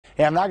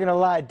Hey, I'm not going to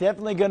lie,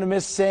 definitely going to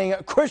miss saying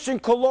Christian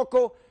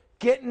Coloco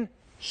getting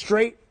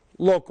straight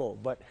local.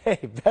 But hey,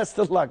 best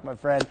of luck, my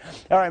friend.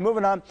 All right,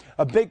 moving on.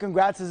 A big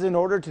congrats is in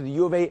order to the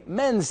U of A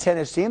men's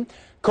tennis team.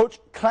 Coach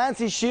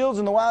Clancy Shields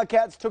and the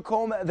Wildcats took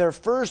home their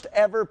first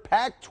ever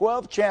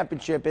Pac-12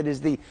 championship. It is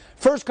the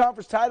first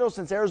conference title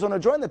since Arizona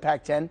joined the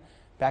Pac-10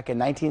 back in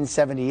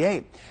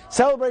 1978.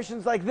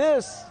 Celebrations like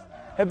this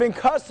have been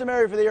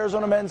customary for the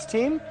Arizona men's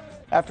team.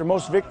 After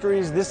most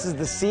victories, this is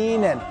the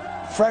scene, and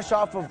fresh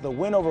off of the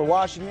win over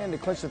Washington to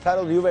clinch the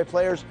title, the U of A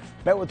players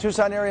met with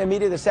Tucson area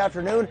media this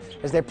afternoon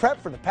as they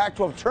prep for the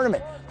Pac-12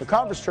 tournament. The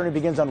conference tournament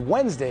begins on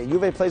Wednesday. U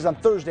of A plays on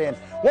Thursday, and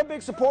one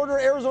big supporter,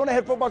 Arizona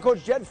head football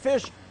coach Jed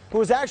Fish, who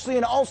is actually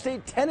an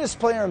all-state tennis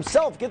player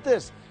himself. Get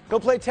this, he'll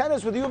play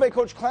tennis with U of A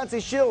coach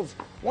Clancy Shields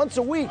once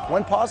a week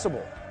when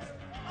possible.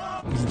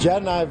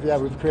 Jed and I,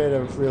 we've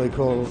created a really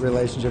cool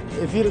relationship.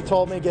 If you'd have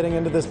told me getting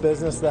into this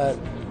business that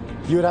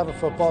you would have a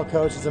football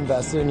coach that's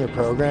invested in your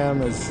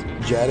program as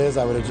Jed is,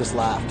 I would have just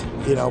laughed.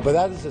 But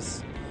that is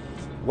just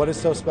what is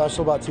so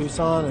special about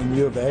Tucson and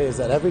U of A is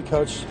that every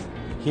coach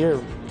here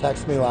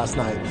texted me last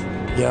night.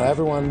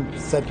 Everyone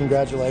said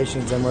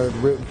congratulations and we're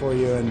rooting for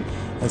you and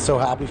so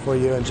happy for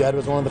you, and Jed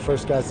was one of the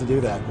first guys to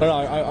do that. But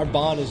our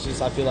bond is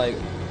just, I feel like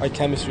our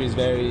chemistry is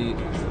very,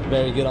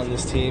 very good on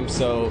this team.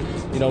 So,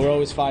 we're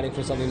always fighting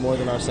for something more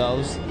than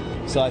ourselves.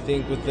 So I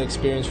think with the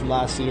experience from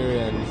last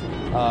year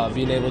and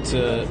being able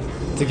to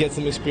get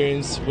some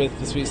experience with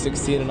the Sweet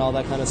 16 and all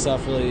that kind of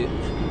stuff really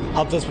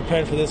helped us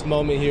prepare for this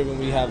moment here when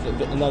we have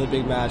another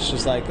big match,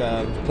 just like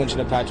clinching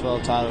a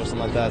Pac-12 title or something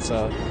like that.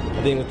 So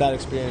I think with that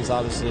experience,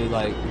 obviously,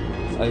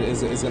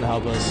 is going to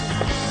help us.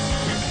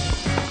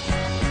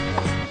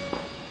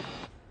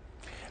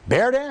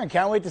 Bear down.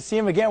 Can't wait to see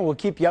him again. We'll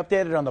keep you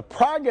updated on the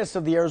progress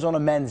of the Arizona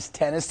men's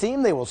tennis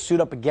team. They will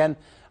suit up again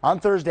on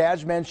Thursday,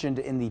 as mentioned,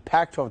 in the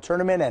Pac-12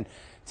 tournament and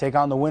take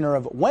on the winner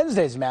of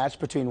Wednesday's match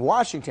between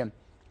Washington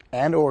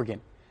and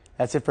Oregon.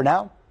 That's it for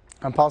now.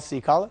 I'm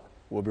Cicala.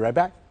 We'll be right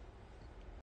back.